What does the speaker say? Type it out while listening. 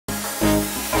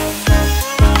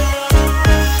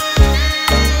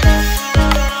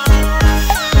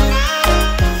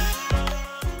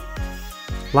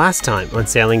Last time on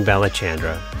Sailing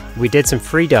Balachandra, we did some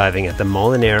free diving at the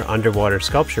Molinaire Underwater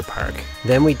Sculpture Park.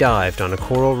 Then we dived on a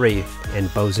coral reef in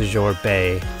Beausejour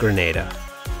Bay, Grenada.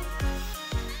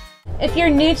 If you're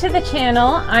new to the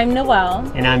channel, I'm Noelle.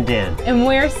 And I'm Dan. And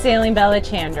we're Sailing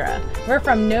Balachandra. We're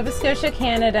from Nova Scotia,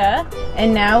 Canada,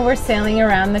 and now we're sailing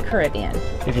around the Caribbean.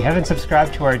 If you haven't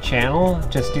subscribed to our channel,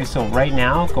 just do so right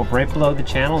now. Go right below the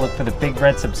channel, look for the big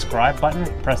red subscribe button,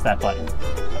 press that button.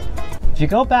 If you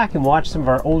go back and watch some of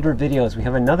our older videos, we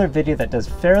have another video that does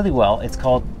fairly well. It's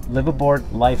called Liveaboard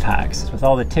Life Hacks, with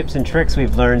all the tips and tricks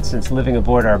we've learned since living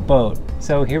aboard our boat.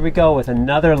 So here we go with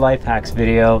another Life Hacks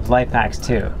video, Life Hacks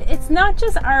 2. It's not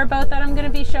just our boat that I'm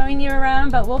going to be showing you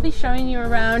around, but we'll be showing you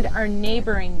around our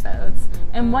neighboring boats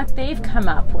and what they've come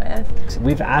up with. So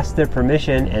we've asked their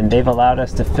permission and they've allowed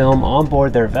us to film on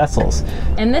board their vessels.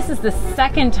 And this is the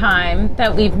second time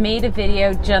that we've made a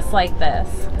video just like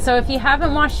this. So if you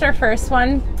haven't watched our first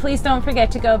one, please don't forget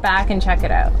to go back and check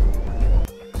it out.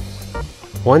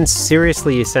 One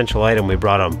seriously essential item we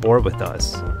brought on board with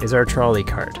us is our trolley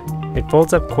cart. It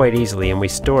folds up quite easily and we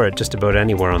store it just about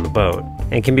anywhere on the boat,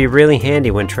 and can be really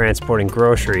handy when transporting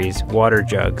groceries, water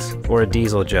jugs, or a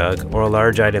diesel jug, or a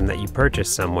large item that you purchase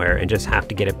somewhere and just have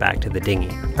to get it back to the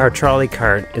dinghy. Our trolley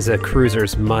cart is a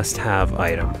cruiser's must-have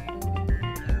item.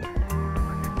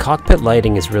 Cockpit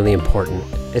lighting is really important,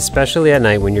 especially at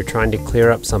night when you're trying to clear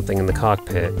up something in the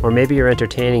cockpit, or maybe you're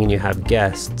entertaining and you have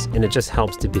guests and it just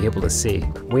helps to be able to see.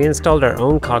 We installed our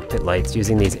own cockpit lights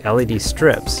using these LED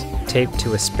strips taped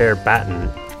to a spare batten.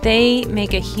 They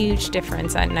make a huge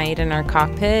difference at night in our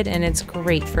cockpit, and it's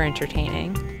great for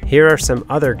entertaining. Here are some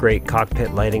other great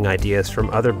cockpit lighting ideas from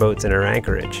other boats in our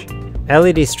anchorage.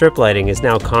 LED strip lighting is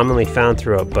now commonly found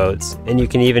throughout boats, and you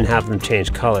can even have them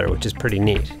change color, which is pretty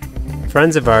neat.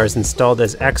 Friends of ours installed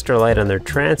this extra light on their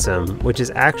transom, which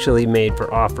is actually made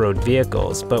for off-road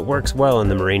vehicles, but works well in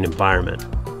the marine environment.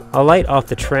 A light off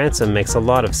the transom makes a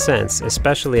lot of sense,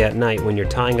 especially at night when you're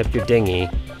tying up your dinghy,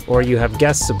 or you have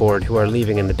guests aboard who are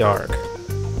leaving in the dark.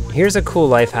 Here's a cool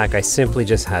life hack I simply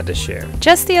just had to share.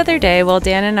 Just the other day, while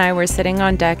Dan and I were sitting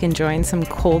on deck enjoying some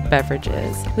cold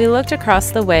beverages, we looked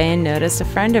across the way and noticed a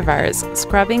friend of ours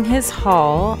scrubbing his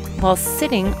hull while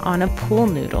sitting on a pool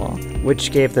noodle,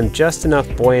 which gave them just enough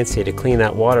buoyancy to clean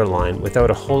that water line without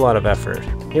a whole lot of effort.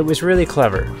 It was really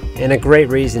clever, and a great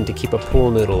reason to keep a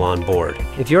pool noodle on board.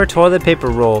 If your toilet paper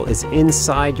roll is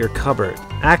inside your cupboard,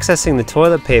 accessing the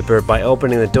toilet paper by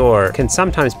opening the door can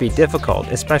sometimes be difficult,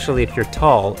 especially if you're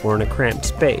tall or in a cramped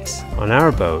space. On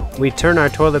our boat, we turn our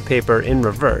toilet paper in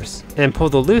reverse and pull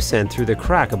the loose end through the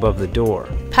crack above the door.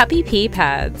 Puppy pee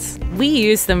pads. We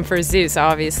used them for Zeus,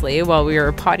 obviously, while we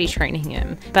were potty training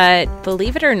him. But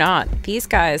believe it or not, these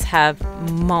guys have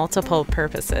multiple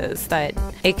purposes that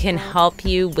it can help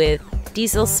you with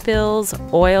diesel spills,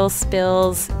 oil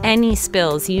spills, any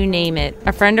spills, you name it.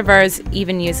 A friend of ours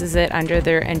even uses it under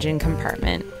their engine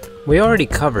compartment. We already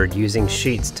covered using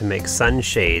sheets to make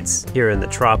sunshades here in the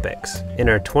tropics in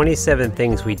our 27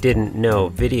 Things We Didn't Know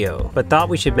video, but thought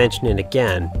we should mention it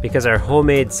again because our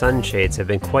homemade sunshades have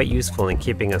been quite useful in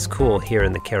keeping us cool here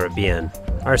in the Caribbean.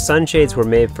 Our sunshades were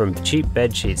made from cheap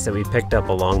bed sheets that we picked up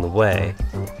along the way.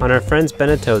 On our friend's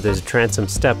Beneteau, there's a transom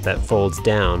step that folds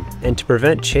down, and to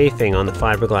prevent chafing on the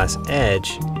fiberglass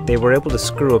edge, they were able to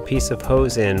screw a piece of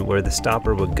hose in where the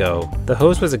stopper would go. The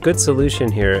hose was a good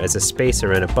solution here as a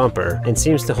spacer and a bumper, and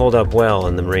seems to hold up well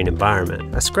in the marine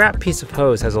environment. A scrap piece of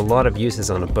hose has a lot of uses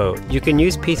on a boat. You can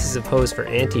use pieces of hose for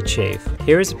anti-chafe.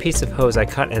 Here is a piece of hose I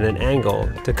cut at an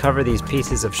angle to cover these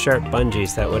pieces of sharp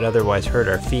bungees that would otherwise hurt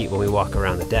our feet when we walk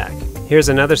around the deck. Here's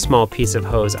another small piece of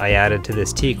hose I added to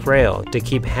this teak rail to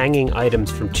keep hanging items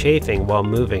from chafing while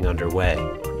moving underway.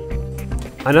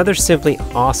 Another simply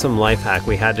awesome life hack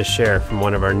we had to share from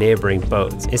one of our neighboring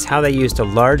boats is how they used a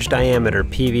large diameter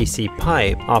PVC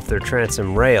pipe off their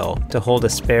transom rail to hold a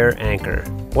spare anchor.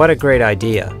 What a great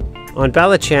idea! On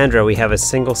Balachandra we have a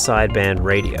single sideband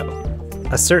radio.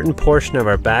 A certain portion of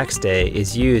our backstay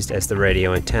is used as the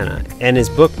radio antenna and is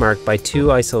bookmarked by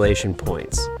 2 isolation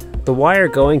points. The wire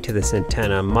going to this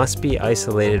antenna must be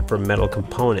isolated from metal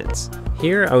components.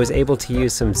 Here I was able to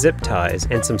use some zip ties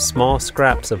and some small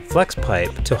scraps of flex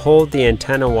pipe to hold the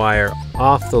antenna wire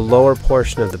off the lower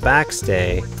portion of the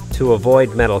backstay to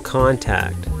avoid metal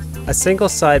contact. A single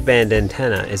sideband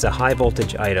antenna is a high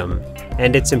voltage item,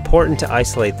 and it's important to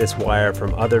isolate this wire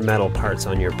from other metal parts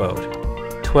on your boat.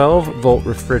 12-volt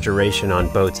refrigeration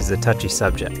on boats is a touchy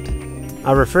subject.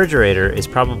 A refrigerator is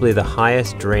probably the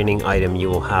highest draining item you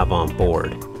will have on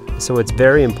board, so it's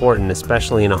very important,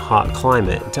 especially in a hot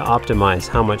climate, to optimize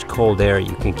how much cold air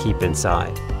you can keep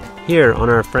inside. Here on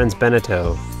our friend's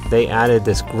Beneteau, they added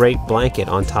this great blanket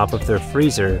on top of their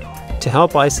freezer to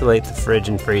help isolate the fridge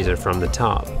and freezer from the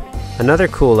top. Another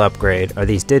cool upgrade are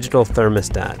these digital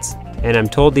thermostats, and I'm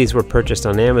told these were purchased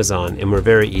on Amazon and were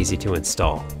very easy to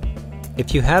install.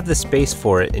 If you have the space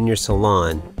for it in your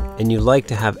salon, and you like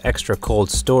to have extra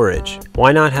cold storage,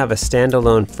 why not have a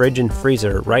standalone fridge and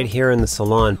freezer right here in the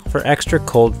salon for extra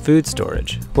cold food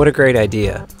storage? What a great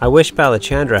idea. I wish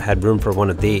Balachandra had room for one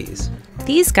of these.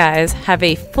 These guys have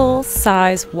a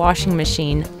full-size washing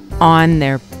machine on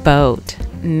their boat.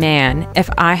 Man, if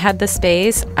I had the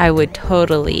space, I would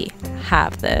totally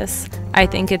have this. I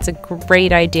think it's a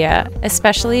great idea,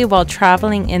 especially while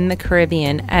traveling in the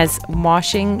Caribbean, as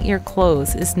washing your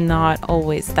clothes is not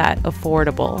always that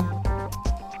affordable.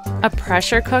 A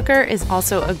pressure cooker is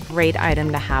also a great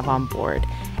item to have on board.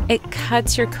 It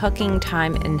cuts your cooking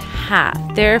time in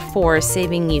half, therefore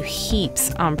saving you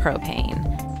heaps on propane.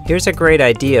 Here's a great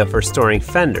idea for storing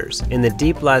fenders in the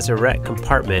deep lazarette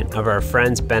compartment of our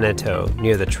friend's Beneteau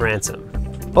near the transom.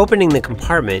 Opening the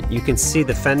compartment, you can see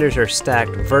the fenders are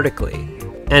stacked vertically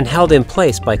and held in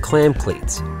place by clam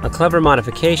cleats. A clever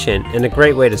modification and a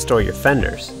great way to store your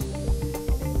fenders.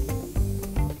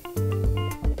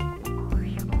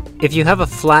 If you have a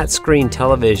flat screen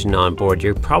television on board,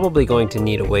 you're probably going to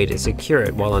need a way to secure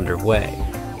it while underway.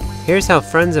 Here's how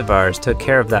friends of ours took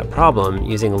care of that problem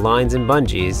using lines and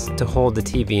bungees to hold the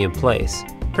TV in place.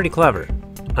 Pretty clever.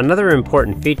 Another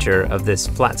important feature of this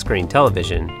flat screen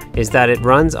television is that it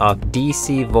runs off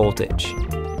DC voltage.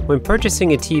 When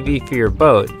purchasing a TV for your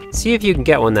boat, see if you can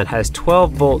get one that has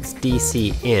 12 volts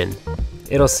DC in.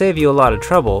 It'll save you a lot of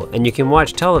trouble, and you can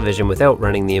watch television without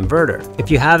running the inverter.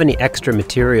 If you have any extra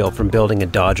material from building a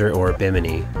Dodger or a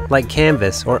Bimini, like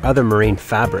canvas or other marine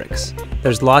fabrics,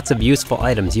 there's lots of useful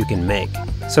items you can make.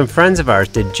 Some friends of ours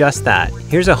did just that.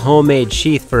 Here's a homemade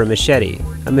sheath for a machete.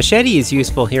 A machete is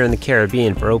useful here in the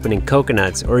Caribbean for opening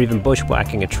coconuts or even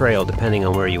bushwhacking a trail depending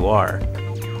on where you are.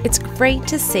 It's great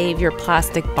to save your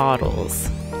plastic bottles.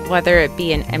 Whether it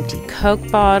be an empty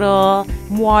Coke bottle,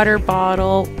 water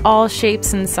bottle, all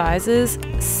shapes and sizes,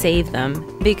 save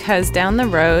them, because down the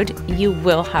road you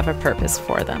will have a purpose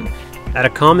for them. At a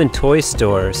common toy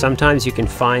store, sometimes you can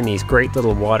find these great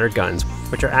little water guns,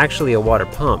 which are actually a water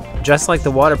pump, just like the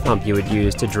water pump you would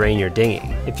use to drain your dinghy.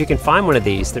 If you can find one of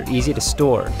these, they're easy to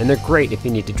store, and they're great if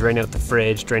you need to drain out the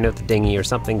fridge, drain out the dinghy, or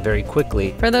something very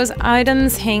quickly. For those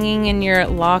items hanging in your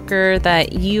locker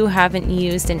that you haven't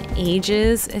used in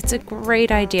ages, it's a great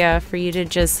idea for you to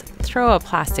just throw a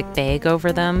plastic bag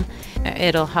over them.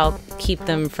 It'll help keep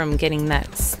them from getting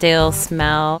that stale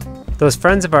smell. Those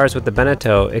friends of ours with the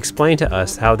Beneteau explained to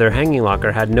us how their hanging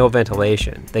locker had no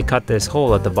ventilation. They cut this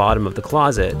hole at the bottom of the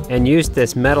closet and used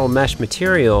this metal mesh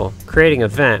material, creating a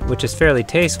vent which is fairly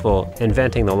tasteful in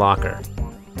venting the locker.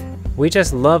 We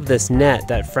just love this net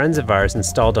that friends of ours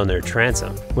installed on their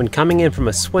transom. When coming in from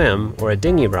a swim or a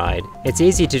dinghy ride, it's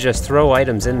easy to just throw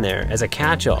items in there as a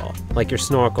catch-all, like your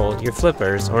snorkel, your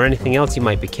flippers, or anything else you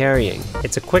might be carrying.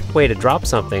 It's a quick way to drop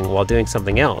something while doing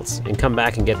something else and come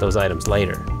back and get those items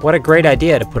later. What a great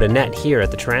idea to put a net here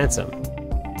at the transom.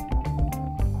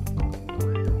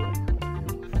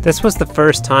 This was the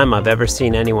first time I've ever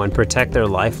seen anyone protect their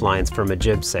lifelines from a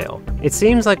jib sail. It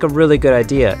seems like a really good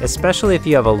idea, especially if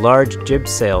you have a large jib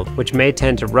sail which may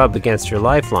tend to rub against your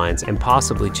lifelines and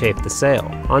possibly chafe the sail.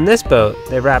 On this boat,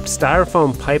 they wrapped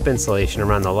styrofoam pipe insulation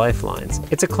around the lifelines.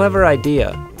 It's a clever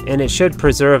idea, and it should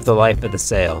preserve the life of the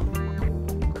sail.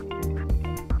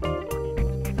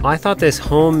 I thought this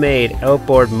homemade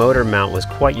outboard motor mount was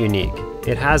quite unique.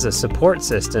 It has a support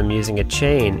system using a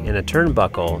chain and a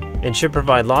turnbuckle and should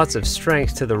provide lots of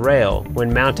strength to the rail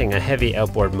when mounting a heavy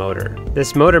outboard motor.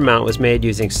 This motor mount was made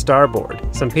using starboard,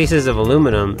 some pieces of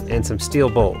aluminum, and some steel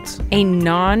bolts. A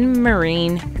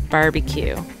non-marine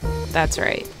barbecue. That's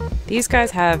right. These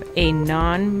guys have a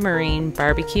non-marine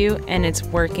barbecue and it's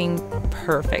working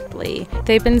perfectly.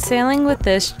 They've been sailing with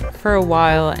this for a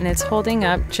while and it's holding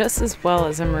up just as well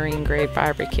as a marine grade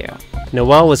barbecue.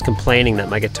 Noelle was complaining that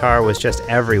my guitar was just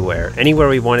everywhere. Anywhere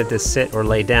we wanted to sit or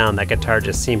lay down, that guitar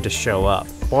just seemed to show up.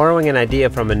 Borrowing an idea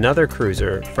from another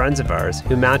cruiser, friends of ours,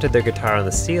 who mounted their guitar on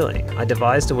the ceiling, I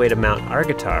devised a way to mount our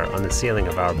guitar on the ceiling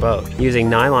of our boat, using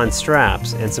nylon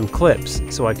straps and some clips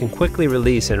so I can quickly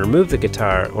release and remove the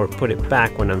guitar or put it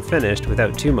back when I'm finished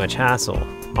without too much hassle.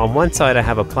 On one side I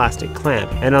have a plastic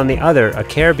clamp, and on the other a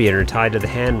carabiner tied to the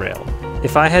handrail.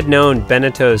 If I had known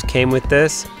Beneteaus came with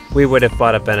this, we would have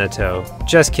bought a Beneteau.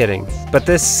 Just kidding. But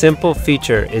this simple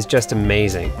feature is just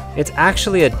amazing. It's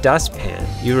actually a dustpan.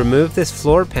 You remove this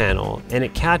floor panel and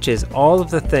it catches all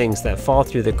of the things that fall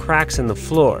through the cracks in the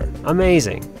floor.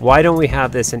 Amazing. Why don't we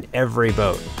have this in every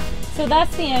boat? So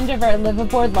that's the end of our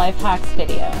Liveaboard Life Hacks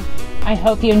video. I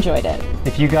hope you enjoyed it.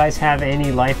 If you guys have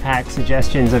any life hack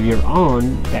suggestions of your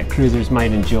own that cruisers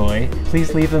might enjoy,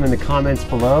 please leave them in the comments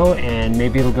below and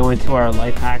maybe it'll go into our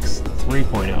Life Hacks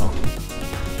 3.0.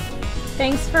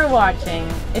 Thanks for watching.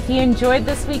 If you enjoyed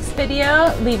this week's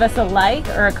video, leave us a like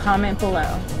or a comment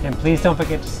below. And please don't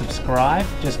forget to subscribe.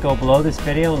 Just go below this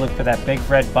video and look for that big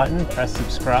red button, press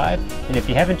subscribe. And if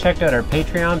you haven't checked out our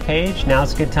Patreon page,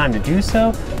 now's a good time to do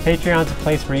so. Patreon's a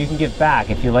place where you can give back.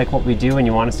 If you like what we do and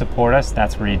you want to support us,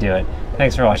 that's where you do it.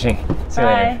 Thanks for watching. See you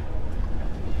later. Bye.